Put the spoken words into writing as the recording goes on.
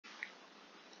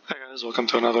Guys, welcome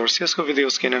to another CSGO video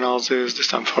skin analysis, this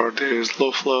time for this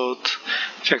low float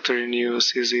factory new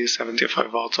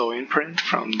CZ75-Auto Imprint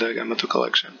from the Gambit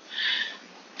collection.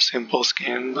 Simple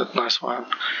skin, but nice one,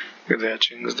 with the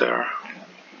etchings there.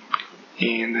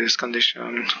 In this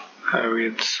condition,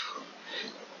 with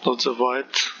loads of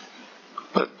white,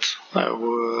 but I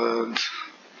would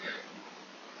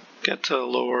get a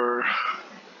lower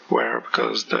wear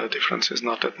because the difference is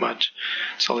not that much.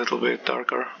 It's a little bit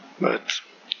darker, but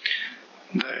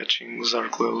the etchings are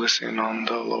clearly seen on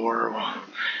the lower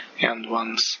end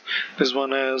ones. This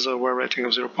one has a wear rating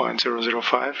of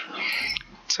 0.005.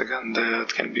 It's a gun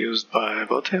that can be used by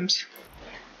both teams,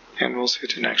 and we'll see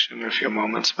it in action in a few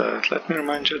moments, but let me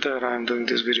remind you that I'm doing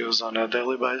these videos on a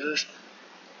daily basis.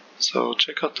 So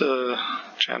check out the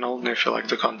channel, and if you like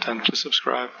the content, please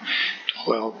subscribe. It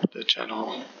will help the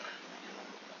channel.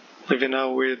 Leaving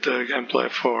now with the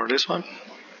gameplay for this one,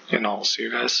 and I'll see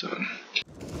you guys soon.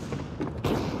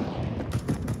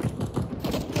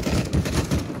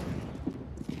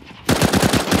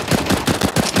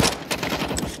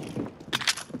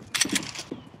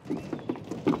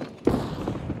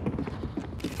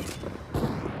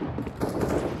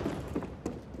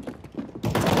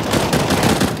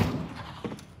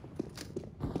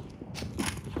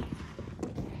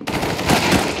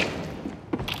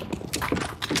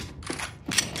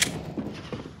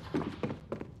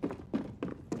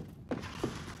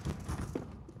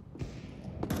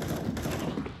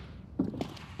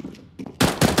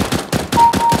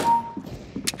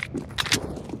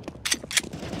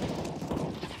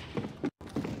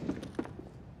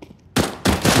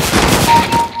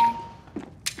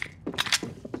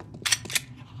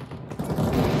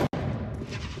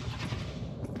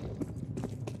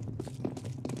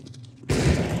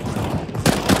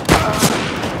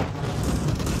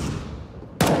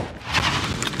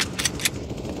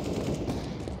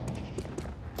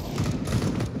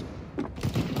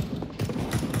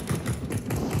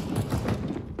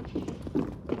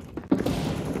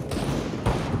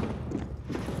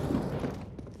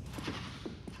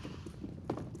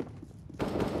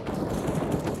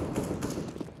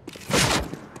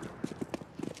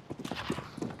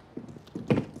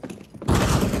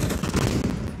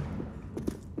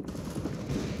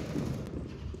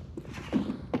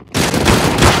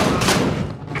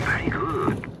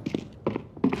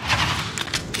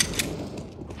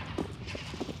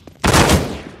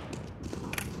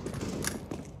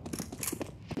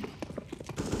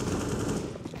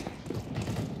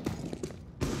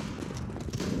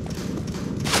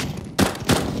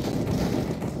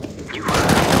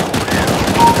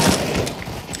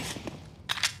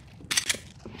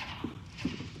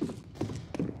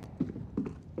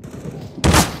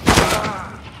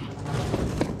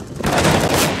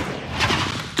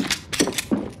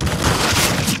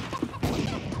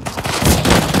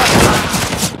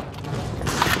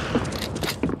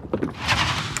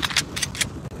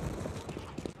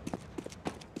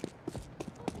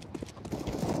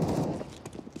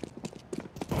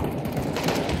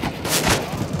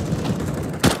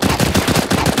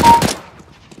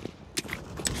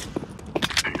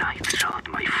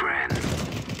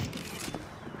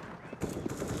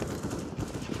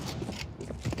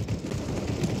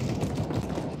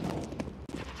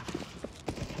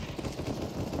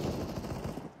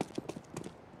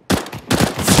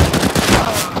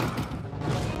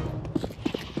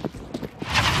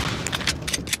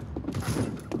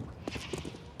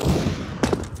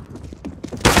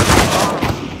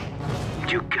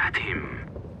 You got him.